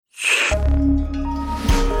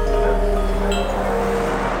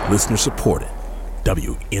Listener supported.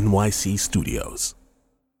 WNYC Studios.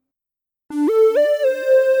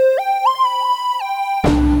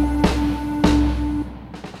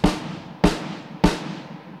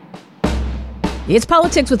 It's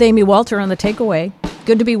Politics with Amy Walter on The Takeaway.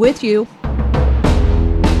 Good to be with you.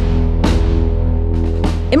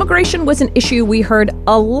 Immigration was an issue we heard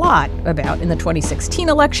a lot about in the 2016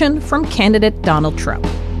 election from candidate Donald Trump.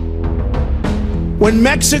 When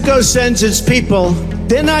Mexico sends its people,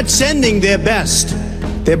 they're not sending their best.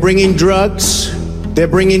 They're bringing drugs, they're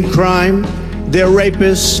bringing crime, they're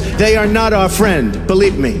rapists. They are not our friend,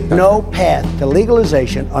 believe me. No path to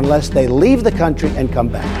legalization unless they leave the country and come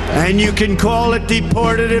back. And you can call it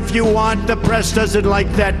deported if you want. The press doesn't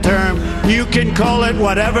like that term. You can call it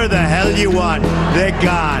whatever the hell you want. They're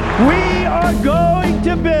gone. We are going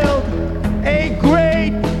to build a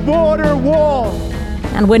great border wall.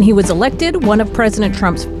 And when he was elected, one of President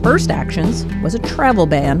Trump's first actions was a travel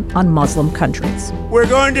ban on Muslim countries. We're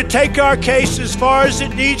going to take our case as far as it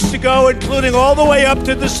needs to go, including all the way up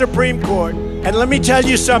to the Supreme Court. And let me tell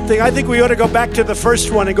you something. I think we ought to go back to the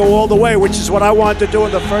first one and go all the way, which is what I wanted to do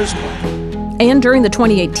in the first one. And during the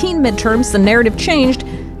 2018 midterms, the narrative changed,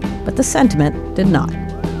 but the sentiment did not.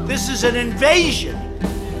 This is an invasion.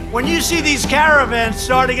 When you see these caravans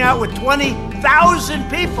starting out with 20,000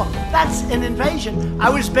 people, that's an invasion. I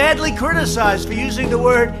was badly criticized for using the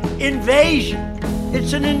word invasion.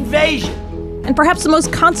 It's an invasion. And perhaps the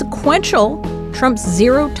most consequential, Trump's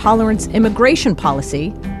zero-tolerance immigration policy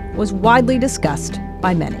was widely discussed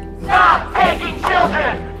by many. Stop taking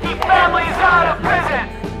children! Keep families out of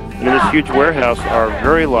prison! And in this huge warehouse are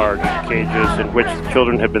very large cages in which the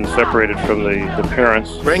children have been separated from the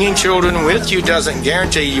parents. Bringing children with you doesn't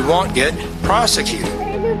guarantee you won't get prosecuted.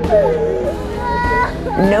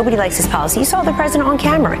 Nobody likes this policy. You saw the president on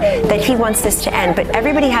camera that he wants this to end, but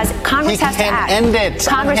everybody Congress has to act. He can end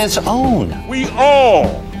it on his own. We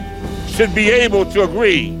all should be able to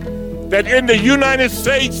agree that in the United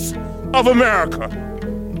States of America,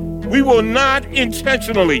 we will not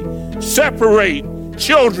intentionally separate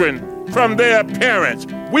children from their parents.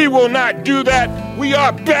 We will not do that. We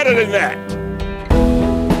are better than that.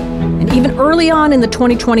 And even early on in the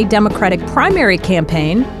 2020 Democratic primary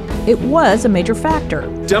campaign, it was a major factor.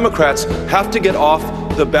 Democrats have to get off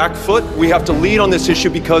the back foot. We have to lead on this issue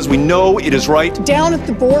because we know it is right. Down at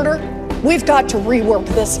the border, we've got to rework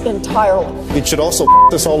this entirely. It should also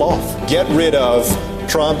this all off. Get rid of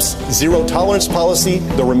Trump's zero-tolerance policy,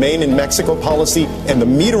 the Remain in Mexico policy, and the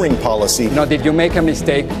metering policy. Now, did you make a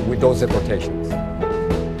mistake with those deportations?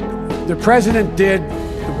 The president did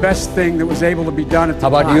the best thing that was able to be done at the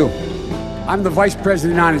time. How about you? I'm the vice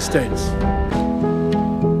president of the United States.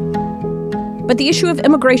 But the issue of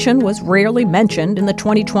immigration was rarely mentioned in the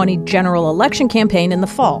 2020 general election campaign in the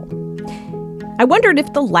fall. I wondered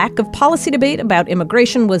if the lack of policy debate about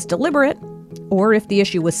immigration was deliberate, or if the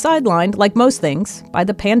issue was sidelined, like most things, by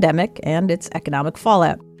the pandemic and its economic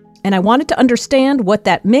fallout. And I wanted to understand what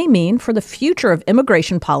that may mean for the future of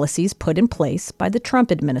immigration policies put in place by the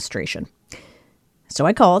Trump administration. So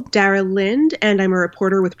I called Dara Lind, and I'm a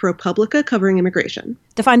reporter with ProPublica covering immigration,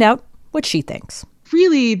 to find out what she thinks.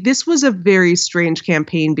 Really, this was a very strange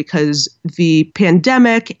campaign because the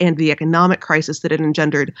pandemic and the economic crisis that it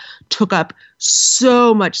engendered took up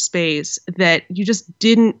so much space that you just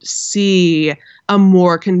didn't see a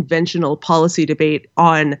more conventional policy debate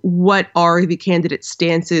on what are the candidates'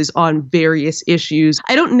 stances on various issues.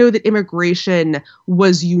 I don't know that immigration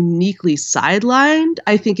was uniquely sidelined.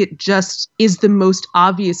 I think it just is the most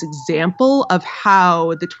obvious example of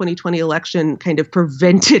how the 2020 election kind of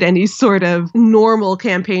prevented any sort of normal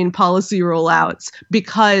campaign policy rollouts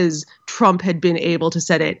because Trump had been able to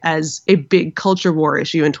set it as a big culture war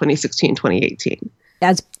issue in 2016, 2018.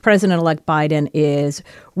 As President-elect Biden is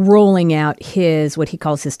rolling out what he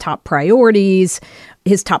calls his top priorities,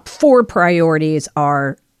 his top 4 priorities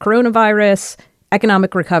are coronavirus,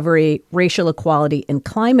 economic recovery, racial equality, and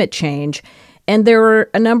climate change. And there were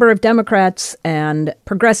a number of Democrats and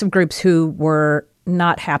progressive groups who were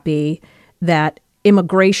not happy that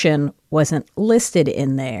immigration wasn't listed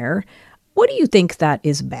in there. What do you think that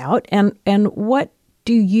is about? And what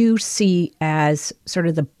do you see as sort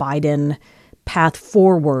of the Biden path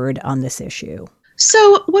forward on this issue?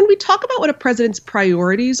 So when we talk about what a president's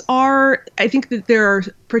priorities are, I think that there are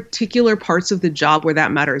particular parts of the job where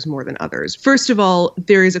that matters more than others. First of all,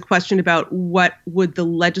 there is a question about what would the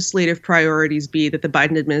legislative priorities be that the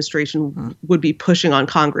Biden administration would be pushing on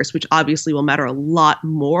Congress, which obviously will matter a lot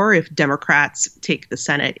more if Democrats take the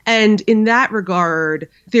Senate. And in that regard,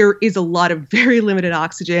 there is a lot of very limited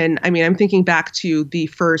oxygen. I mean, I'm thinking back to the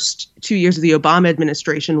first 2 years of the Obama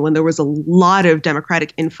administration when there was a lot of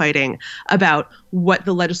Democratic infighting about what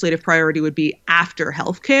the legislative priority would be after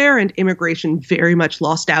healthcare, and immigration very much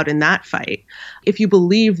lost out in that fight. If you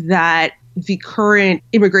believe that the current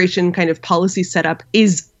immigration kind of policy setup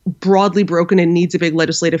is broadly broken and needs a big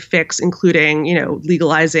legislative fix, including,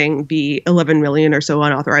 legalizing the 11 million or so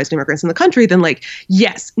unauthorized immigrants in the country, then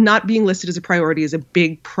yes, not being listed as a priority is a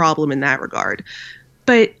big problem in that regard.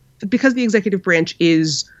 But because the executive branch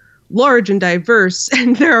is large and diverse,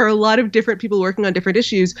 and there are a lot of different people working on different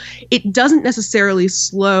issues, it doesn't necessarily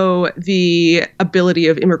slow the ability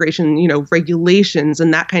of immigration, regulations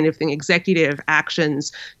and that kind of thing, executive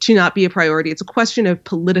actions, to not be a priority. It's a question of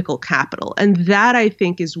political capital. And that, I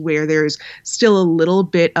think, is where there's still a little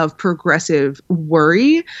bit of progressive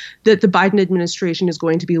worry that the Biden administration is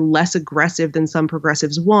going to be less aggressive than some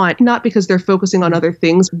progressives want, not because they're focusing on other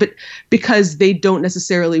things, but because they don't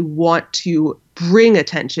necessarily want to bring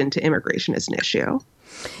attention to immigration as an issue.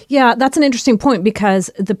 Yeah, that's an interesting point, because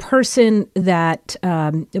the person that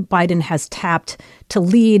Biden has tapped to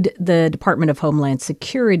lead the Department of Homeland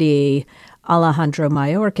Security, Alejandro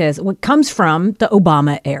Mayorkas, what comes from the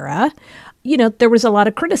Obama era. There was a lot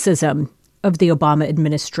of criticism of the Obama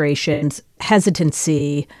administration's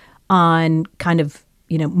hesitancy on kind of,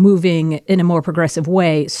 moving in a more progressive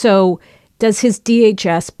way. So does his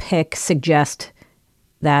DHS pick suggest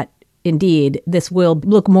that indeed this will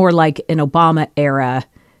look more like an Obama-era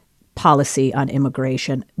policy on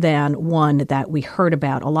immigration than one that we heard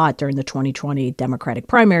about a lot during the 2020 Democratic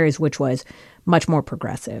primaries, which was much more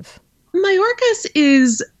progressive? Mayorkas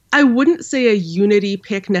is, I wouldn't say a unity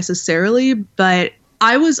pick necessarily, but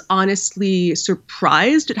I was honestly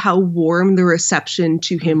surprised at how warm the reception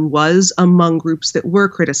to him was among groups that were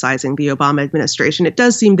criticizing the Obama administration. It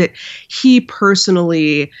does seem that he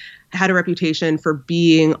personally had a reputation for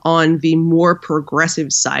being on the more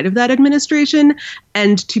progressive side of that administration.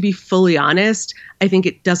 And to be fully honest, I think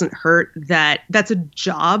it doesn't hurt that that's a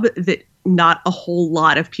job that not a whole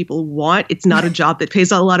lot of people want. It's not a job that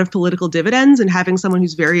pays a lot of political dividends, and having someone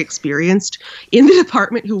who's very experienced in the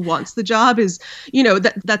department who wants the job is,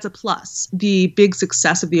 that's a plus. The big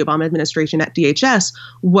success of the Obama administration at DHS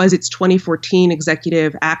was its 2014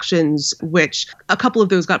 executive actions, which a couple of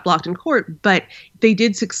those got blocked in court, but they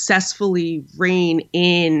did successfully rein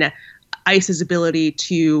in ICE's ability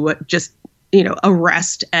to just,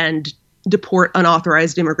 arrest and deport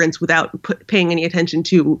unauthorized immigrants without paying any attention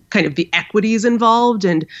to kind of the equities involved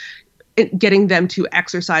and getting them to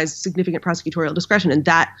exercise significant prosecutorial discretion. And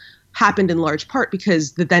that happened in large part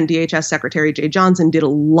because the then DHS Secretary Jay Johnson did a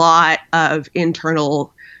lot of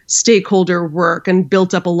internal stakeholder work and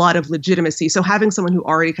built up a lot of legitimacy. So having someone who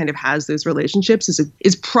already kind of has those relationships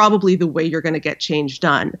is probably the way you're going to get change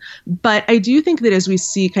done. But I do think that as we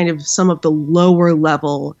see kind of some of the lower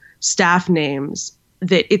level staff names,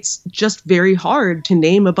 that it's just very hard to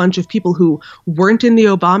name a bunch of people who weren't in the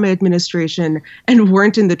Obama administration and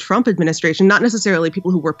weren't in the Trump administration, not necessarily people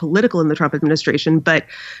who were political in the Trump administration, but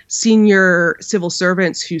senior civil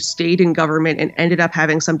servants who stayed in government and ended up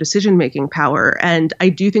having some decision-making power. And I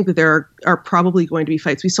do think that there are probably going to be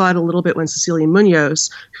fights. We saw it a little bit when Cecilia Munoz,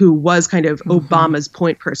 who was kind of Obama's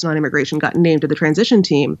point person on immigration, got named to the transition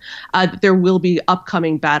team. There will be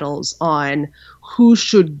upcoming battles on who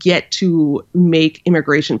should get to make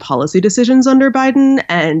immigration policy decisions under Biden,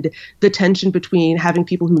 and the tension between having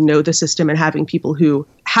people who know the system and having people who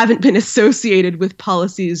haven't been associated with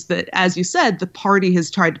policies that, as you said, the party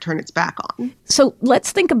has tried to turn its back on. So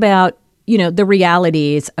let's think about, the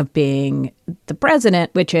realities of being the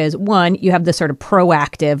president, which is, one, you have this sort of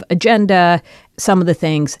proactive agenda, some of the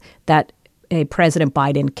things that a President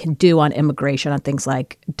Biden can do on immigration, on things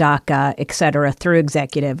like DACA, et cetera, through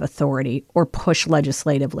executive authority or push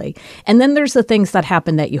legislatively. And then there's the things that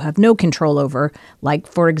happen that you have no control over, like,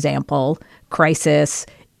 for example, crisis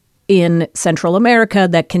in Central America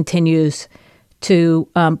that continues to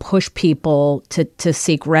push people to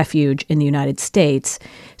seek refuge in the United States.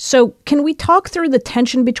 So can we talk through the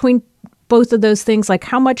tension between both of those things? Like,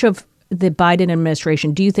 how much of the Biden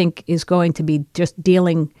administration do you think is going to be just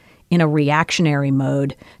dealing in a reactionary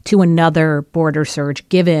mode to another border surge,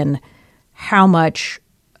 given how much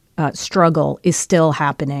struggle is still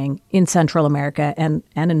happening in Central America and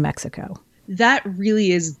in Mexico? That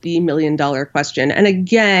really is the million-dollar question. And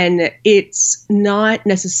again, it's not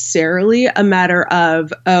necessarily a matter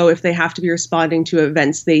of, if they have to be responding to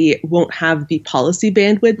events, they won't have the policy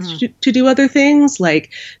bandwidth to do other things.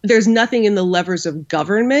 Like, there's nothing in the levers of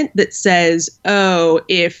government that says,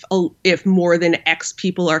 if more than X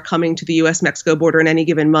people are coming to the U.S.-Mexico border in any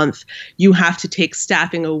given month, you have to take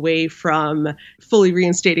staffing away from fully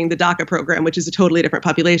reinstating the DACA program, which is a totally different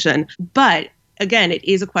population. But again, it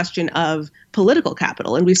is a question of political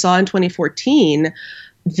capital. And we saw in 2014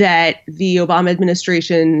 that the Obama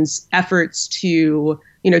administration's efforts to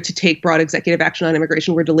take broad executive action on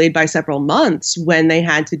immigration were delayed by several months when they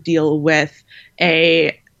had to deal with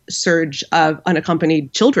a surge of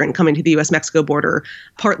unaccompanied children coming to the U.S.-Mexico border,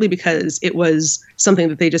 partly because it was something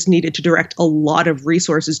that they just needed to direct a lot of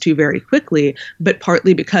resources to very quickly, but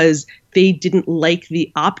partly because they didn't like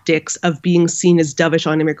the optics of being seen as dovish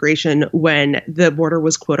on immigration when the border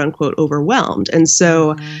was quote unquote overwhelmed. And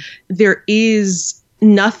so there is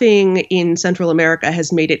nothing in Central America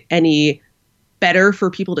has made it any better for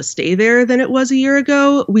people to stay there than it was a year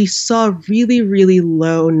ago. We saw really, really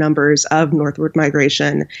low numbers of northward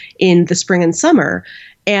migration in the spring and summer.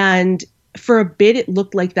 And for a bit, it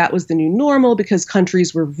looked like that was the new normal because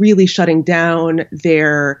countries were really shutting down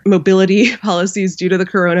their mobility policies due to the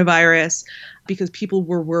coronavirus, because people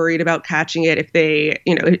were worried about catching it if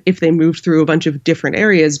they moved through a bunch of different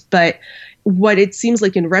areas. But what it seems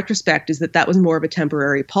like in retrospect is that was more of a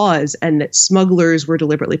temporary pause, and that smugglers were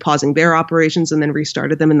deliberately pausing their operations and then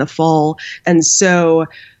restarted them in the fall. And so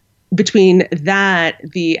between that,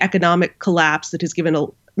 the economic collapse that has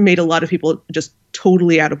made a lot of people just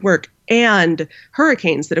totally out of work, and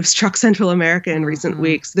hurricanes that have struck Central America in recent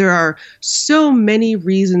weeks, there are so many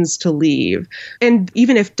reasons to leave. And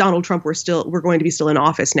even if Donald Trump were going to be still in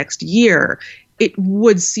office next year, it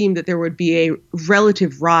would seem that there would be a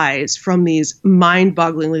relative rise from these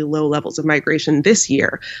mind-bogglingly low levels of migration this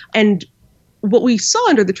year. And what we saw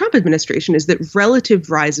under the Trump administration is that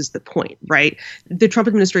relative rise is the point, right? The Trump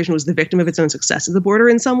administration was the victim of its own success at the border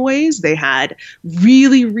in some ways. They had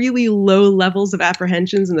really, really low levels of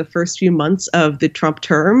apprehensions in the first few months of the Trump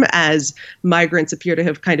term, as migrants appear to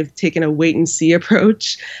have kind of taken a wait-and-see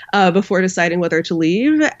approach before deciding whether to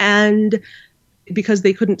leave. And because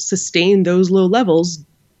they couldn't sustain those low levels,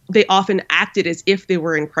 they often acted as if they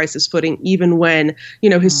were in crisis footing, even when,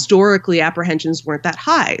 historically apprehensions weren't that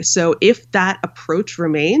high. So if that approach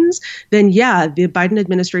remains, then the Biden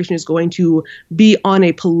administration is going to be on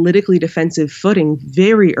a politically defensive footing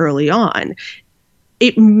very early on.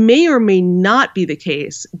 It may or may not be the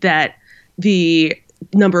case that the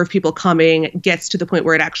number of people coming gets to the point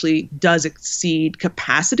where it actually does exceed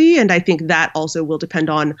capacity. And I think that also will depend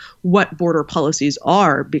on what border policies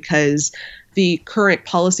are, because the current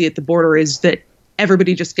policy at the border is that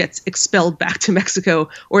everybody just gets expelled back to Mexico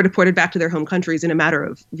or deported back to their home countries in a matter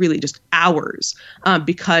of really just hours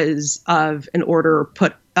because of an order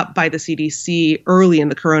put up by the CDC early in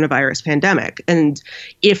the coronavirus pandemic. And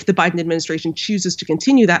if the Biden administration chooses to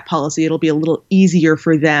continue that policy, it'll be a little easier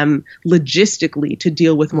for them logistically to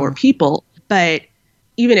deal with more people. But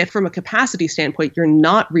even if from a capacity standpoint, you're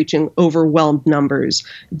not reaching overwhelmed numbers,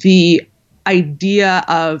 the idea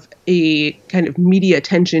of a kind of media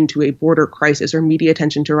attention to a border crisis or media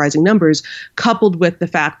attention to rising numbers, coupled with the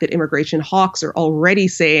fact that immigration hawks are already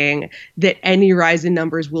saying that any rise in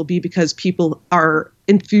numbers will be because people are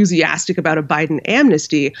enthusiastic about a Biden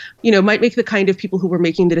amnesty, might make the kind of people who were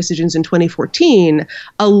making the decisions in 2014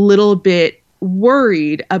 a little bit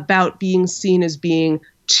worried about being seen as being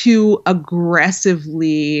too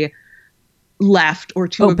aggressively left or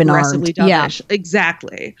too aggressively dovish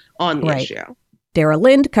exactly on the issue. Dara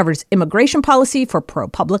Lind covers immigration policy for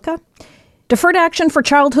ProPublica. Deferred Action for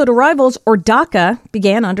Childhood Arrivals, or DACA,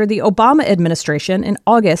 began under the Obama administration in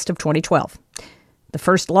August of 2012. The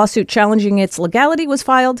first lawsuit challenging its legality was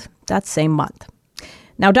filed that same month.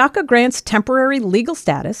 Now, DACA grants temporary legal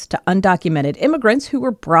status to undocumented immigrants who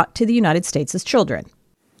were brought to the United States as children.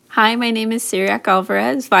 Hi, my name is Syriac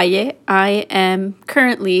Alvarez Valle. I am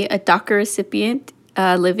currently a DACA recipient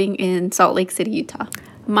living in Salt Lake City, Utah.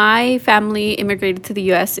 My family immigrated to the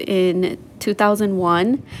U.S. in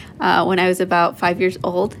 2001 when I was about 5 years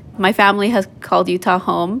old. My family has called Utah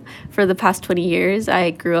home for the past 20 years.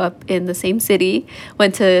 I grew up in the same city,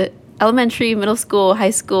 went to elementary, middle school, high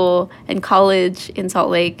school, and college in Salt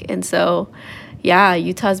Lake. And so,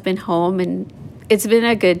 Utah's been home, and it's been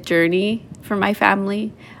a good journey for my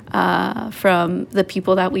family. From the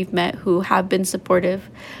people that we've met who have been supportive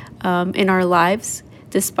in our lives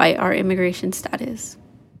despite our immigration status.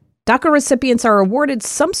 DACA recipients are awarded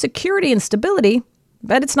some security and stability,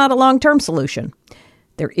 but it's not a long-term solution.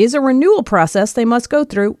 There is a renewal process they must go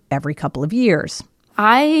through every couple of years.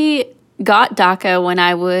 I got DACA when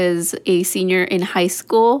I was a senior in high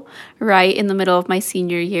school. Right in the middle of my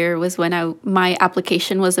senior year was when my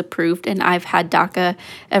application was approved, and I've had DACA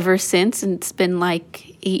ever since, and it's been like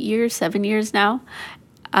 7 years now.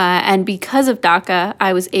 And because of DACA,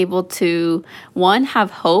 I was able to, one,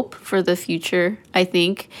 have hope for the future. I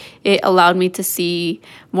think it allowed me to see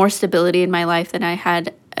more stability in my life than I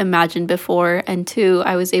had imagined before. And two,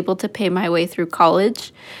 I was able to pay my way through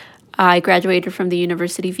college. I graduated from the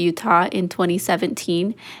University of Utah in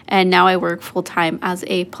 2017, and now I work full-time as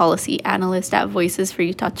a policy analyst at Voices for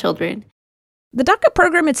Utah Children. The DACA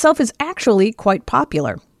program itself is actually quite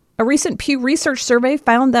popular. A recent Pew Research survey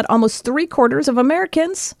found that almost 3/4 of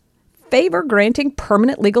Americans favor granting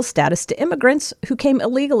permanent legal status to immigrants who came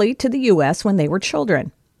illegally to the U.S. when they were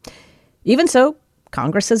children. Even so,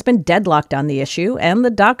 Congress has been deadlocked on the issue, and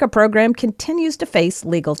the DACA program continues to face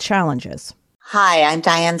legal challenges. Hi, I'm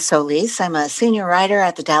Diane Solis. I'm a senior writer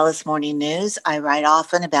at the Dallas Morning News. I write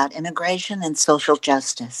often about immigration and social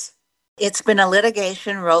justice. It's been a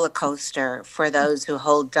litigation roller coaster for those who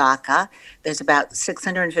hold DACA. There's about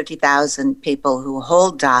 650,000 people who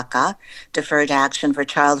hold DACA, Deferred Action for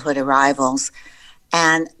Childhood Arrivals.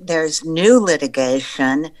 And there's new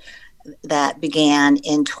litigation that began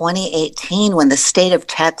in 2018 when the state of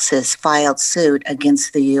Texas filed suit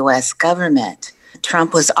against the U.S. government.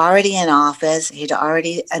 Trump was already in office. He'd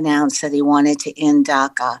already announced that he wanted to end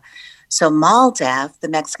DACA. So MALDEF, the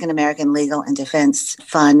Mexican American Legal and Defense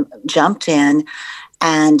Fund, jumped in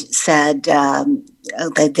and said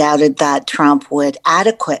they doubted that Trump would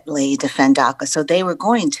adequately defend DACA. So they were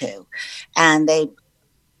going to. And they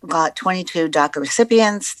got 22 DACA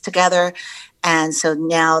recipients together. And so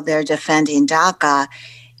now they're defending DACA.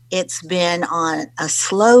 It's been on a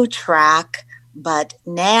slow track. But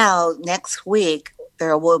now, next week,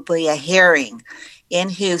 there will be a hearing in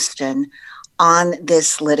Houston on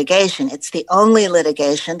this litigation. It's the only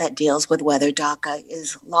litigation that deals with whether DACA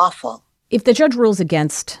is lawful. If the judge rules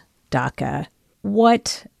against DACA,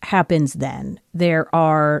 what happens then? There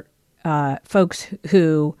are folks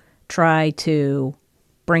who try to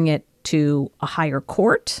bring it to a higher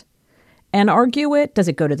court and argue it. Does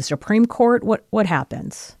it go to the Supreme Court? What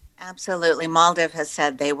happens? Absolutely. MALDEF has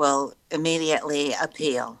said they will immediately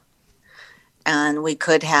appeal. And we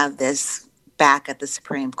could have this back at the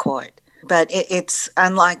Supreme Court. But it's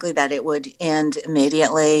unlikely that it would end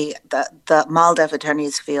immediately. The MALDEF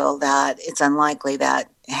attorneys feel that it's unlikely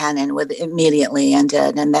that Hannon would immediately end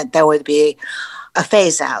it, and that there would be a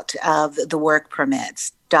phase out of the work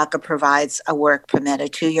permits. DACA provides a work permit, a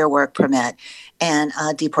 2-year work permit, and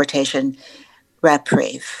a deportation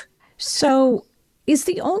reprieve. So is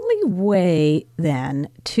the only way then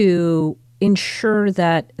to ensure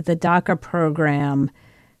that the DACA program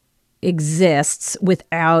exists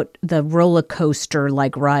without the roller coaster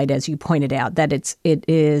like ride, as you pointed out, that it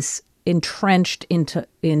is entrenched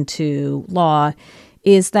into law,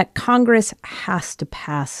 is that Congress has to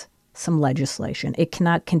pass some legislation. It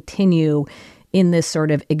cannot continue in this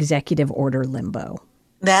sort of executive order limbo.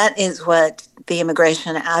 That is what the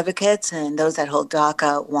immigration advocates and those that hold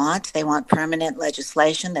DACA want. They want permanent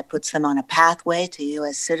legislation that puts them on a pathway to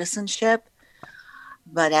U.S. citizenship.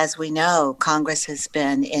 But as we know, Congress has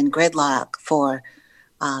been in gridlock for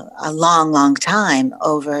a long, long time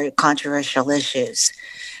over controversial issues.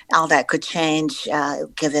 All that could change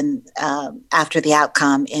given after the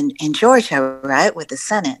outcome in Georgia, right, with the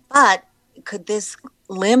Senate. But could this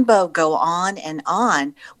limbo go on and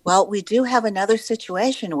on? Well, we do have another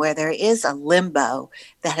situation where there is a limbo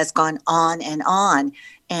that has gone on,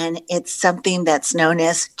 and it's something that's known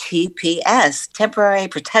as TPS, Temporary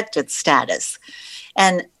Protected Status.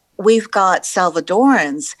 And we've got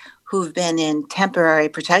Salvadorans who've been in temporary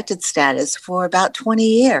protected status for about 20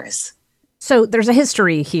 years. So there's a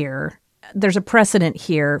history here. There's a precedent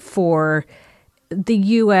here for the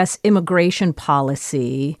U.S. immigration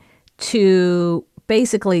policy to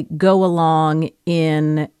basically go along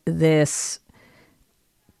in this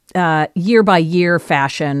year-by-year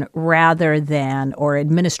fashion rather than, or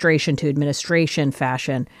administration-to-administration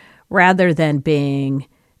fashion, rather than being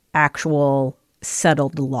actual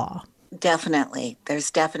settled law. Definitely. There's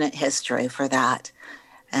definite history for that.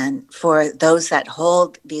 And for those that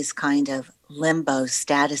hold these kind of limbo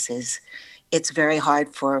statuses, it's very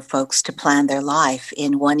hard for folks to plan their life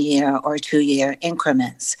in 1 year or 2 year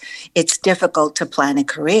increments. It's difficult to plan a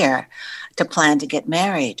career, to plan to get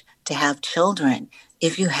married, to have children,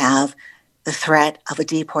 if you have the threat of a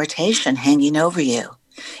deportation hanging over you.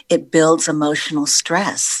 It builds emotional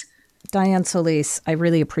stress. Diane Solis, I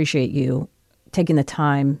really appreciate you taking the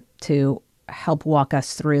time to help walk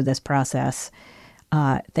us through this process.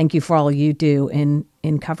 Thank you for all you do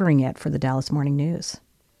in covering it for the Dallas Morning News.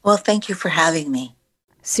 Well, thank you for having me.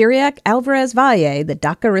 Cyriaque Alvarez Valle, the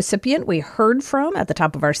DACA recipient we heard from at the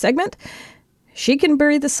top of our segment, she can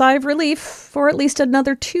breathe a sigh of relief for at least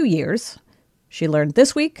another 2 years. She learned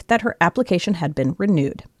this week that her application had been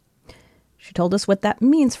renewed. She told us what that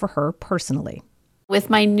means for her personally. With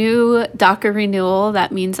my new DACA renewal,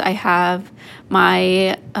 that means I have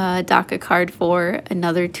my DACA card for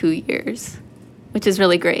another 2 years, which is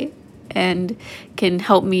really great and can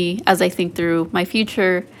help me as I think through my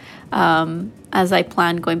future, as I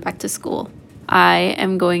plan going back to school. I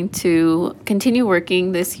am going to continue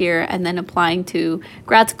working this year and then applying to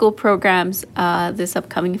grad school programs this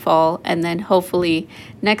upcoming fall, and then hopefully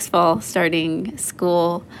next fall starting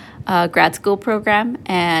school, grad school program.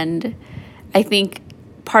 And I think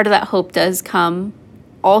part of that hope does come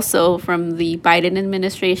also from the Biden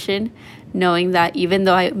administration, knowing that even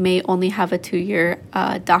though I may only have a 2-year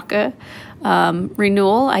DACA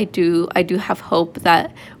renewal, I do have hope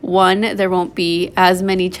that, one, there won't be as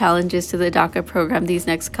many challenges to the DACA program these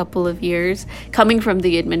next couple of years coming from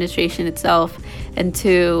the administration itself, and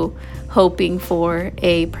two, hoping for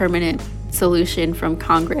a permanent solution from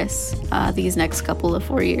Congress these next couple of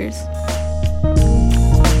 4 years.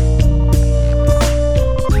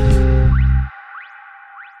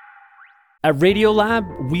 At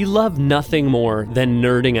Radiolab, we love nothing more than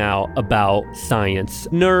nerding out about science,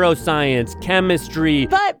 neuroscience, chemistry.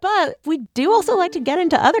 But we do also like to get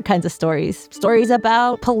into other kinds of stories. Stories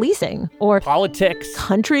about policing or politics,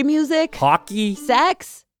 country music, hockey,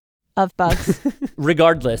 sex, of bugs.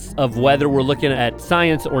 Regardless of whether we're looking at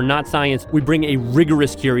science or not science, we bring a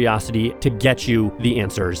rigorous curiosity to get you the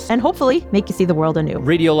answers. And hopefully make you see the world anew.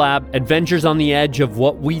 Radiolab, adventures on the edge of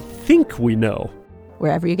what we think we know.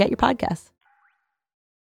 Wherever you get your podcasts.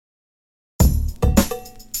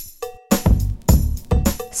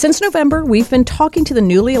 Since November, we've been talking to the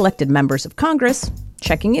newly elected members of Congress,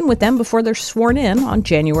 checking in with them before they're sworn in on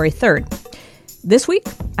January 3rd. This week,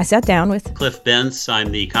 I sat down with Cliff Bentz.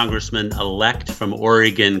 I'm the congressman-elect from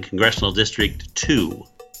Oregon Congressional District 2.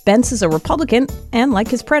 Bentz is a Republican, and like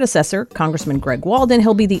his predecessor, Congressman Greg Walden,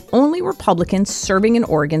 he'll be the only Republican serving in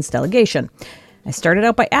Oregon's delegation. I started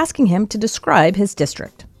out by asking him to describe his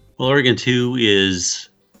district. Well, Oregon 2 is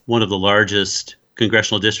one of the largest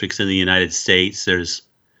congressional districts in the United States. There's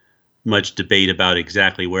much debate about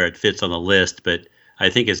exactly where it fits on the list, but I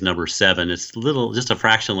think it's number 7. It's just a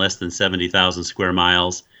fraction less than 70,000 square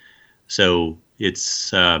miles. So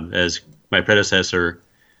it's, as my predecessor,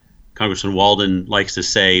 Congressman Walden likes to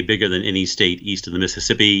say, bigger than any state east of the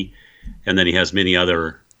Mississippi. And then he has many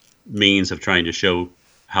other means of trying to show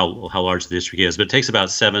how large the district is. But it takes about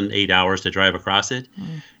 7-8 hours to drive across it.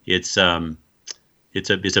 It's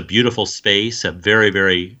a beautiful space, a very,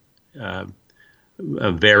 very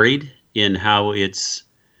varied in how its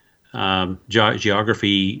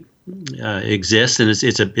geography exists, and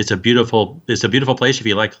it's a beautiful place if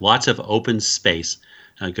you like lots of open space,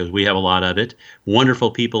 because we have a lot of it.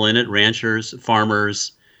 Wonderful people in it, ranchers,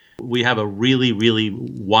 farmers. We have a really, really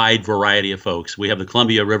wide variety of folks. We have the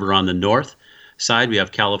Columbia River on the north side. We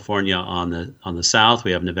have California on the south.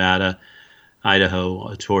 We have Nevada,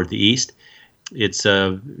 Idaho toward the east. It's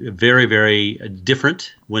very, very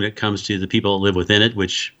different when it comes to the people that live within it,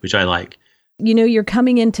 which I like. You know, you're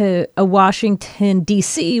coming into a Washington,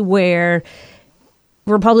 D.C., where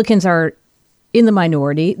Republicans are in the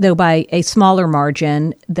minority, though by a smaller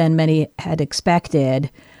margin than many had expected.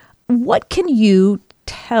 What can you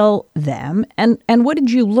tell them, and what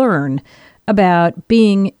did you learn about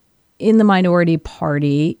being in the minority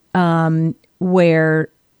party where,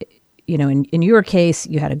 you know, in your case,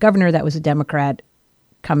 you had a governor that was a Democrat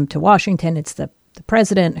come to Washington. It's the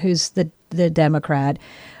president who's the Democrat.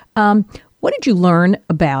 What did you learn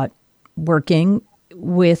about working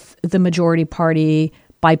with the majority party,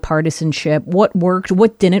 bipartisanship? What worked?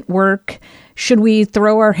 What didn't work? Should we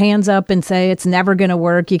throw our hands up and say it's never going to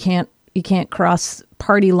work? You can't cross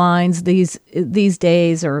party lines these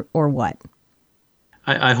days, or what?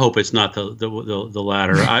 I hope it's not the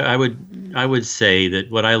latter. I would say that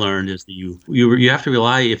what I learned is that you have to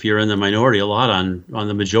rely, if you're in the minority, a lot on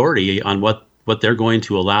the majority, on what they're going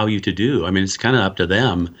to allow you to do. I mean, it's kind of up to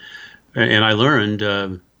them. And I learned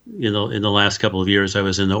in the last couple of years I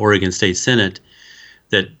was in the Oregon State Senate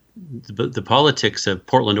that the politics of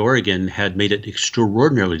Portland, Oregon had made it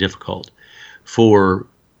extraordinarily difficult for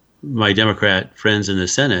my Democrat friends in the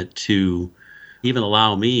Senate to even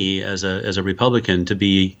allow me as a Republican to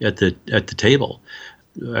be at the table.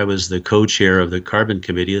 I was the co-chair of the Carbon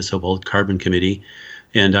Committee, the so-called Carbon Committee,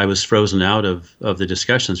 And I was frozen out of the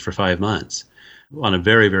discussions for 5 months on a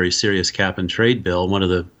very, very serious cap and trade bill, one of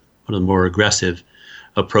the more aggressive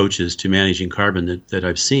approaches to managing carbon that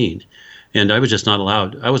I've seen. And I was just not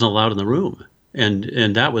allowed. I wasn't allowed in the room.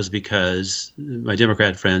 And that was because my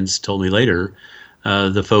Democrat friends told me later,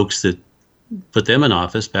 the folks that put them in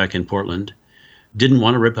office back in Portland didn't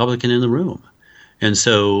want a Republican in the room. And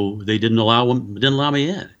so they didn't allow me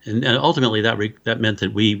in. And ultimately that meant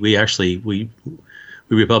that we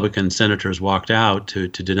Republican senators walked out to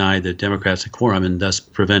deny the Democrats a quorum and thus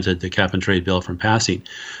prevented the cap and trade bill from passing.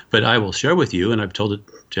 But I will share with you, and I've told it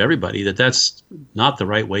to everybody, that that's not the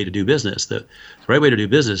right way to do business. The right way to do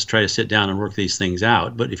business is try to sit down and work these things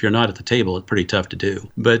out. But if you're not at the table, it's pretty tough to do.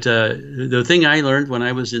 But the thing I learned when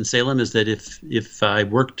I was in Salem is that if I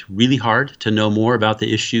worked really hard to know more about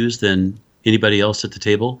the issues than anybody else at the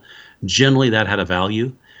table, generally that had a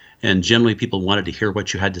value. And generally people wanted to hear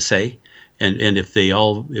what you had to say. And if they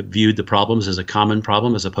all viewed the problems as a common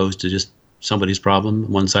problem as opposed to just somebody's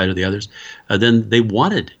problem, one side or the others, then they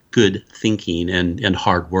wanted good thinking and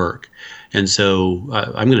hard work. And so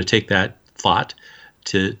I'm going to take that thought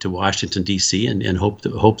to Washington, D.C. and hope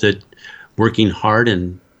that working hard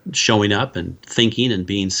and showing up and thinking and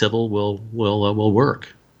being civil will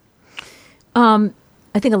work. I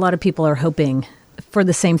think a lot of people are hoping for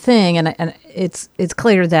the same thing, and it's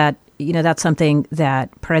clear that that's something that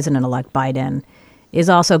President-elect Biden is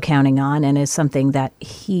also counting on and is something that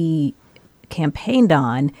he campaigned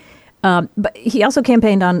on. But he also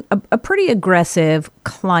campaigned on a pretty aggressive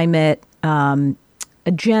climate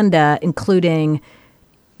agenda, including,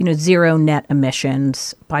 zero net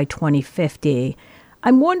emissions by 2050.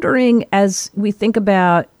 I'm wondering, as we think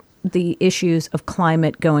about the issues of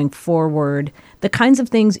climate going forward, the kinds of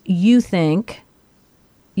things you think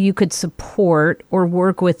you could support or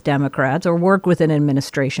work with Democrats or work with an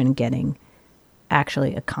administration getting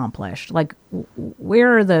actually accomplished? Like,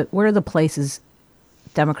 where are the places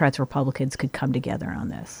Democrats, Republicans could come together on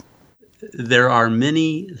this? There are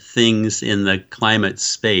many things in the climate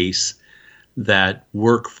space that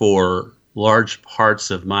work for large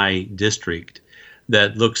parts of my district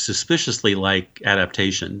that look suspiciously like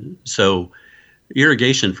adaptation. So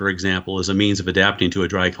irrigation, for example, is a means of adapting to a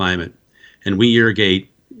dry climate. And we irrigate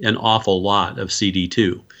an awful lot of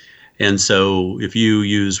CD2. And so if you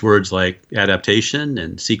use words like adaptation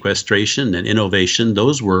and sequestration and innovation,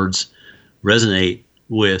 those words resonate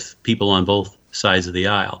with people on both sides of the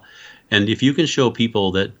aisle. And if you can show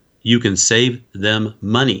people that you can save them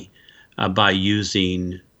money by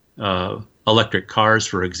using electric cars,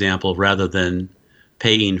 for example, rather than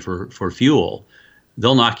paying for fuel,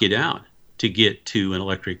 they'll knock you down to get to an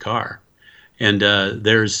electric car. And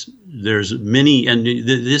there's many, and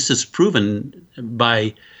this is proven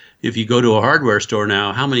by, if you go to a hardware store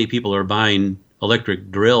now, how many people are buying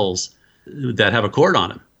electric drills that have a cord on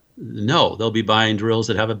them? No, they'll be buying drills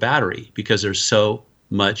that have a battery because they're so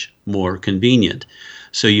much more convenient.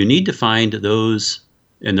 So you need to find those,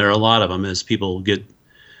 and there are a lot of them as people get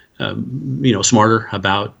smarter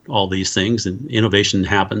about all these things and innovation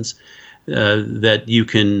happens, that you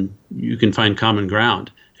can find common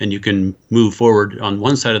ground. And you can move forward. On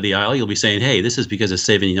one side of the aisle, you'll be saying, hey, this is because it's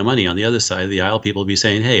saving you money. On the other side of the aisle, people will be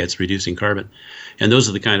saying, hey, it's reducing carbon. And those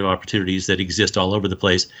are the kind of opportunities that exist all over the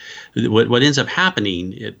place. What ends up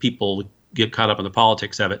happening, people get caught up in the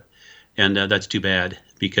politics of it. And that's too bad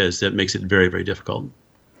because that makes it very, very difficult.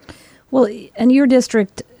 Well, and your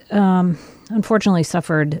district, unfortunately,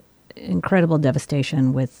 suffered incredible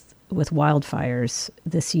devastation with wildfires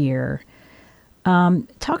this year.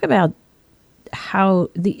 Talk about how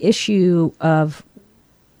the issue of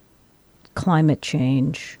climate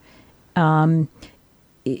change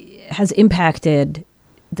has impacted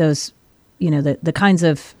those, the kinds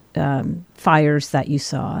of fires that you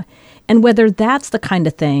saw, and whether that's the kind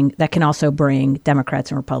of thing that can also bring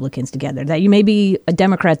Democrats and Republicans together. That you may be a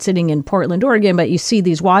Democrat sitting in Portland, Oregon, but you see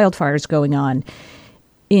these wildfires going on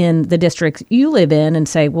in the districts you live in and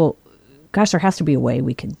say, well, gosh, there has to be a way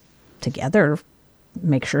we could together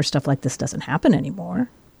make sure stuff like this doesn't happen anymore.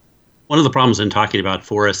 One of the problems in talking about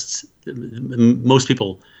forests, most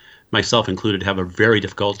people, myself included, have a very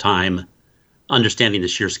difficult time understanding the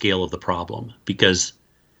sheer scale of the problem, because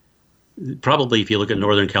probably if you look at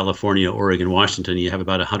Northern California, Oregon, Washington, you have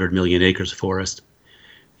about 100 million acres of forest.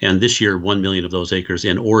 And this year, 1 million of those acres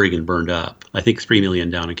in Oregon burned up. I think 3 million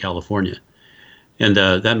down in California. And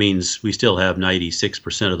that means we still have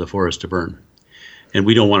 96% of the forest to burn. And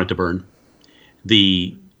we don't want it to burn.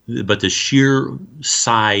 But the sheer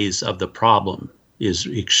size of the problem is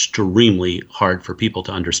extremely hard for people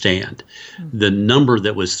to understand. Mm-hmm. The number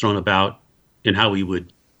that was thrown about and how we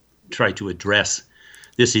would try to address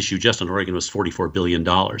this issue just in Oregon was $44 billion.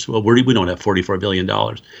 Well, we don't have $44 billion.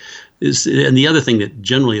 And the other thing that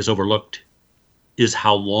generally is overlooked is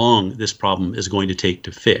how long this problem is going to take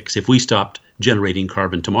to fix. If we stopped generating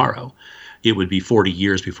carbon tomorrow, it would be 40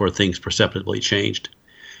 years before things perceptibly changed.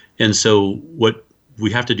 And so what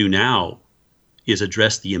we have to do now is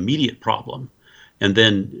address the immediate problem. And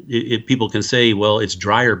then people can say, well, it's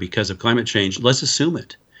drier because of climate change. Let's assume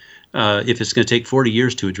it. If it's going to take 40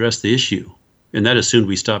 years to address the issue, and that assumed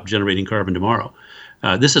we stop generating carbon tomorrow,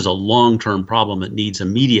 this is a long-term problem that needs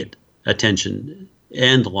immediate attention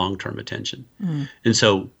and long-term attention. And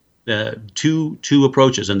so two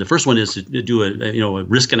approaches. And the first one is to do a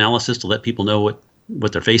risk analysis to let people know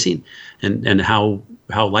what they're facing and how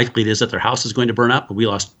likely it is that their house is going to burn up. We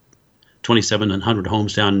lost 2,700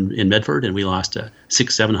 homes down in Medford, and we lost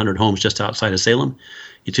 600-700 homes just outside of Salem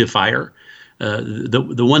to fire.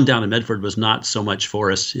 The one down in Medford was not so much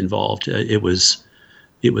forest involved. It was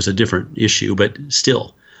a different issue, but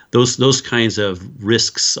still, those kinds of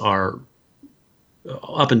risks are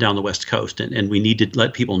up and down the West Coast, and we need to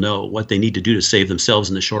let people know what they need to do to save themselves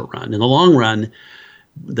in the short run. In the long run,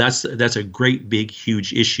 that's a great, big,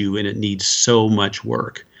 huge issue, and it needs so much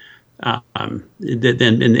work. And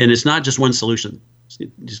it's not just one solution.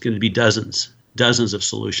 It's going to be dozens of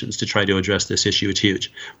solutions to try to address this issue. It's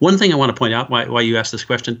huge. One thing I want to point out why you asked this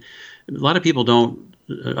question, a lot of people don't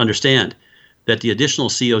understand that the additional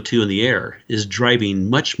CO2 in the air is driving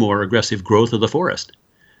much more aggressive growth of the forest.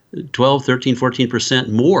 12, 13, 14%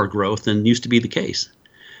 more growth than used to be the case,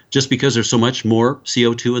 just because there's so much more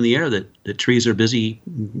CO2 in the air that trees are busy,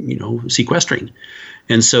 sequestering.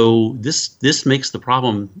 And so this makes the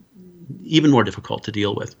problem even more difficult to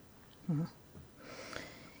deal with.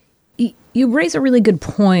 You raise a really good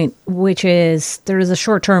point, which is there is a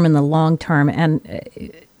short term and the long term.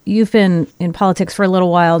 And you've been in politics for a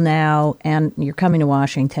little while now, and you're coming to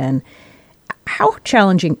Washington. How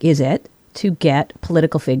challenging is it to get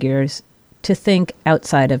political figures to think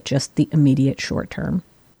outside of just the immediate short term?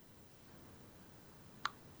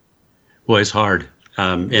 Well, it's hard.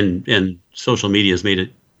 And social media has made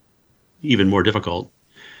it even more difficult.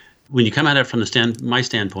 When you come at it from my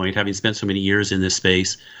standpoint, having spent so many years in this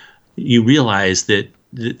space, you realize that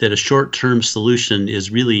a short-term solution is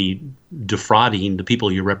really defrauding the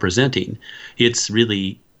people you're representing. It's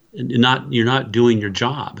really you're not doing your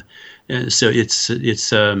job. So it's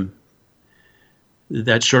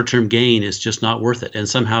that short-term gain is just not worth it. And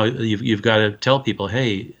somehow you've got to tell people,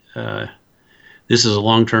 hey, this is a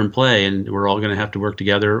long-term play, and we're all going to have to work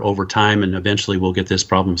together over time, and eventually we'll get this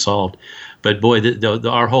problem solved. But boy,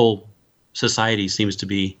 our whole society seems to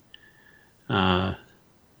be, they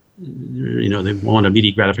want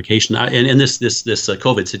immediate gratification. And this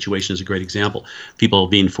COVID situation is a great example. People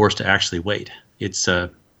being forced to actually wait. It's a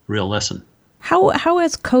real lesson. How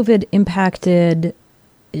has COVID impacted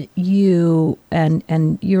you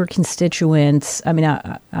and your constituents? I mean,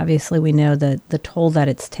 obviously we know the toll that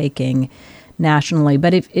it's taking nationally,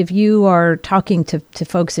 but if you are talking to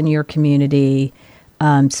folks in your community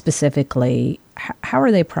specifically, how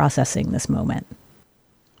are they processing this moment?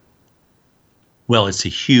 Well, it's a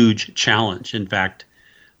huge challenge. In fact,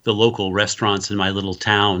 the local restaurants in my little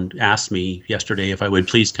town asked me yesterday if I would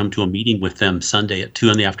please come to a meeting with them Sunday at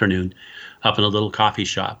 2 p.m. up in a little coffee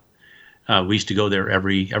shop. We used to go there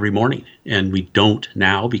every morning, and we don't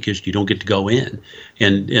now because you don't get to go in.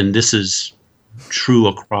 And this is true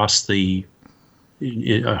across the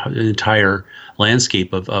entire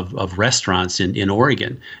landscape of restaurants in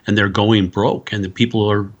Oregon, and they're going broke, and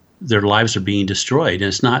their lives are being destroyed.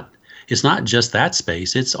 And it's not just that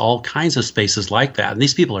space; it's all kinds of spaces like that. And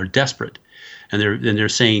these people are desperate, and they're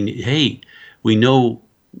saying, "Hey, we know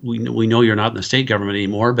you're not in the state government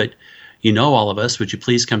anymore, but all of us. Would you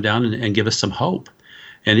please come down and give us some hope?"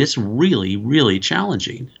 And it's really, really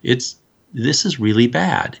challenging. This is really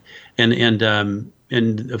bad, and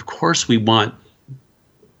of course we want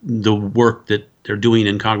the work that they're doing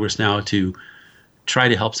in Congress now to try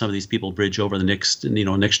to help some of these people bridge over the next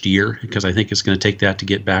year, because I think it's going to take that to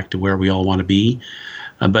get back to where we all want to be.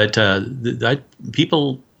 But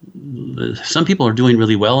some people are doing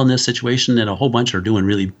really well in this situation, and a whole bunch are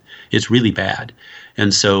doing it's really bad.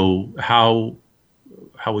 And so how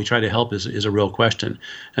we try to help is a real question.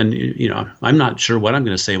 And I'm not sure what I'm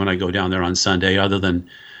going to say when I go down there on Sunday, other than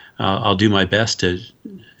I'll do my best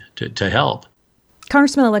to help.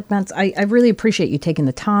 Congressman-elect Pence, I really appreciate you taking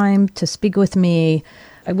the time to speak with me.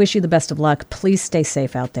 I wish you the best of luck. Please stay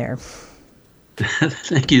safe out there.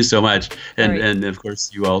 Thank you so much. And of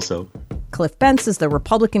course, you also. Cliff Bentz is the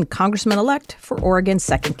Republican congressman-elect for Oregon's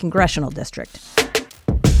 2nd Congressional District.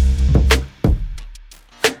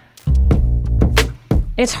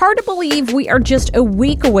 It's hard to believe we are just a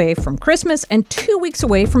week away from Christmas and 2 weeks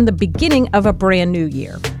away from the beginning of a brand new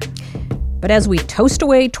year. But as we toast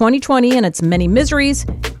away 2020 and its many miseries,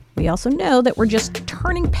 we also know that we're just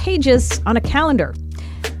turning pages on a calendar.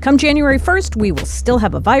 Come January 1st, we will still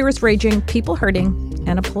have a virus raging, people hurting,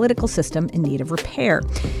 and a political system in need of repair.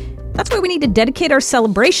 That's why we need to dedicate our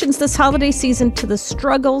celebrations this holiday season to the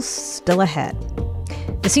struggles still ahead.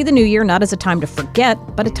 To see the new year not as a time to forget,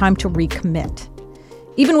 but a time to recommit.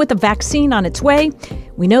 Even with the vaccine on its way,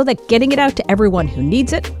 we know that getting it out to everyone who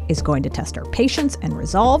needs it is going to test our patience and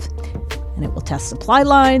resolve, and it will test supply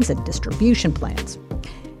lines and distribution plans.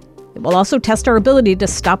 It will also test our ability to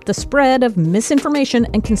stop the spread of misinformation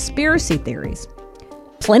and conspiracy theories.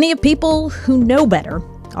 Plenty of people who know better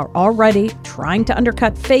are already trying to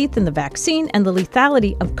undercut faith in the vaccine and the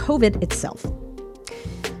lethality of COVID itself.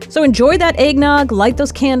 So enjoy that eggnog, light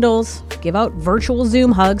those candles, give out virtual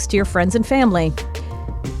Zoom hugs to your friends and family.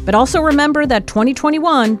 But also remember that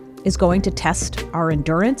 2021 is going to test our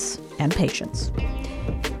endurance and patience.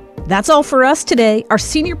 That's all for us today. Our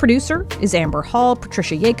senior producer is Amber Hall.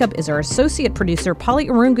 Patricia Jacob is our associate producer. Polly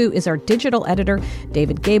Irungu is our digital editor.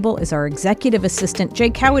 David Gable is our executive assistant. Jay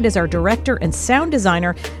Cowett is our director and sound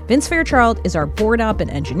designer. Vince Fairchild is our board op and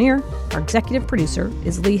engineer. Our executive producer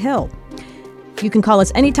is Lee Hill. You can call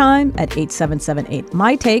us anytime at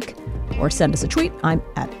 877-8-MY-TAKE or send us a tweet. I'm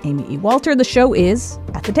at Amy E. Walter. The show is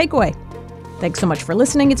At The Takeaway. Thanks so much for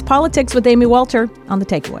listening. It's Politics with Amy Walter on The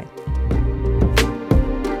Takeaway.